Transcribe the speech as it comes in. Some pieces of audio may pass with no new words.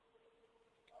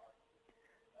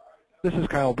This is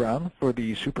Kyle Brown for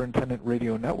the Superintendent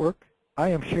Radio Network. I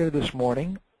am here this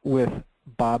morning with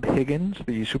Bob Higgins,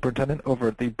 the superintendent over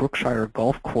at the Brookshire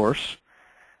Golf Course.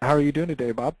 How are you doing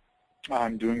today, Bob?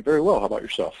 I'm doing very well. How about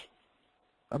yourself?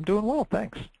 I'm doing well,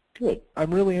 thanks. Good.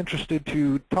 I'm really interested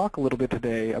to talk a little bit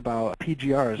today about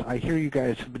PGRs. I hear you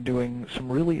guys have been doing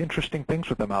some really interesting things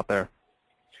with them out there.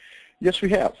 Yes, we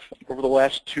have. Over the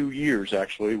last 2 years,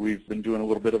 actually, we've been doing a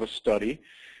little bit of a study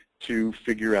to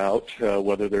figure out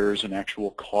whether there's an actual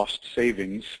cost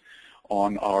savings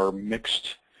on our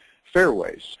mixed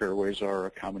fairways. Fairways are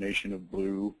a combination of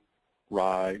blue,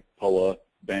 rye, pulla,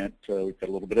 bent. We've got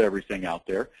a little bit of everything out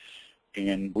there.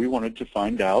 And we wanted to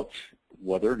find out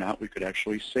whether or not we could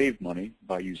actually save money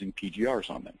by using PGRs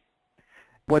on them.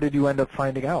 What did you end up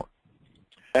finding out?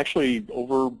 Actually,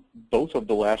 over both of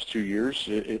the last 2 years,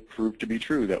 it proved to be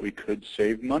true that we could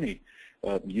save money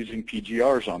using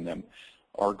PGRs on them.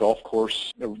 Our golf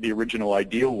course, the original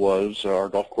ideal was our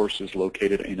golf course is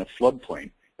located in a floodplain.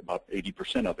 About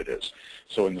 80% of it is.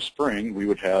 So in the spring, we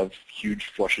would have huge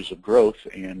flushes of growth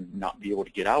and not be able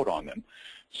to get out on them.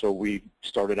 So we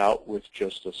started out with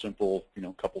just a simple,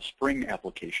 couple spring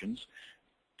applications,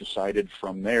 decided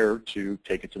from there to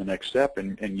take it to the next step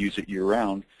and use it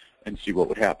year-round and see what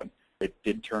would happen. It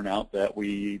did turn out that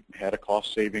we had a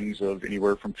cost savings of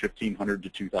anywhere from $1,500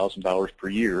 to $2,000 per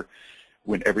year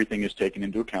when everything is taken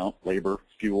into account, labor,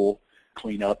 fuel,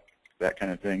 cleanup, that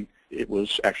kind of thing. It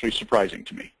was actually surprising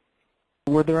to me.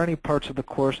 Were there any parts of the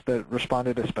course that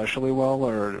responded especially well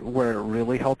or where it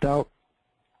really helped out?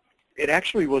 It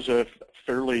actually was a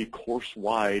fairly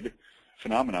course-wide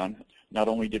phenomenon. Not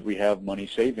only did we have money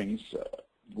savings,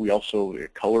 we also,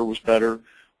 color was better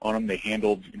on them. They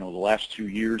handled, the last 2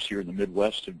 years here in the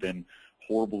Midwest have been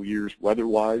horrible years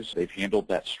weather-wise. They've handled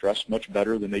that stress much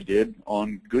better than they did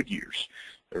on good years,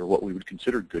 or what we would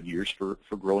consider good years for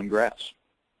growing grass.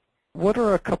 What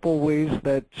are a couple ways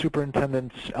that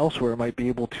superintendents elsewhere might be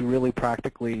able to really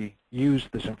practically use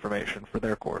this information for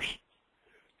their course?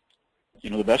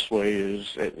 The best way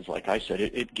is like I said,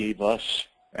 it gave us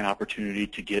an opportunity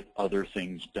to get other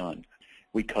things done.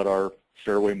 We cut our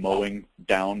fairway mowing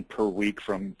down per week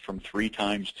from 3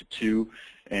 times to 2,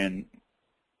 and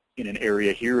in an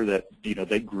area here that,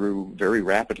 they grew very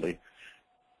rapidly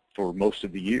for most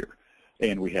of the year.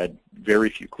 And we had very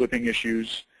few clipping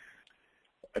issues.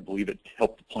 I believe it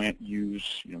helped the plant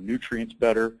use, nutrients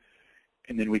better.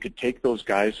 And then we could take those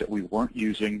guys that we weren't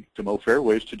using to mow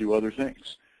fairways to do other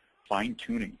things.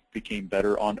 Fine-tuning became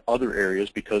better on other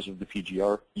areas because of the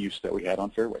PGR use that we had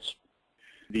on fairways.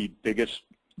 The biggest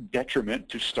detriment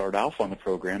to start off on the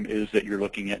program is that you're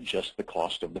looking at just the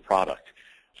cost of the product.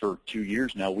 For 2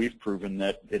 years now, we've proven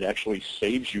that it actually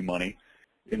saves you money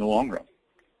in the long run.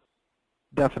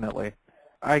 Definitely.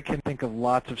 I can think of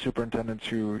lots of superintendents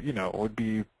who, would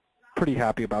be pretty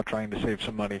happy about trying to save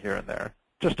some money here and there.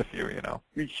 Just a few,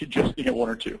 You should just get 1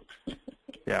 or 2.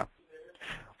 Yeah.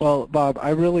 Well, Bob,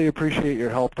 I really appreciate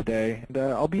your help today, and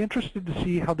I'll be interested to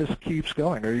see how this keeps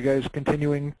going. Are you guys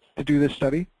continuing to do this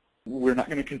study? We're not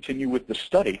going to continue with the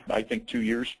study. I think 2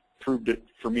 years proved it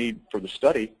for me for the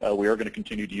study. We are going to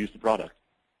continue to use the product.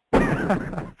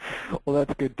 Well,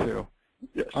 that's good too.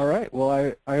 Yes. All right. Well,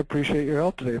 I appreciate your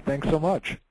help today. Thanks so much.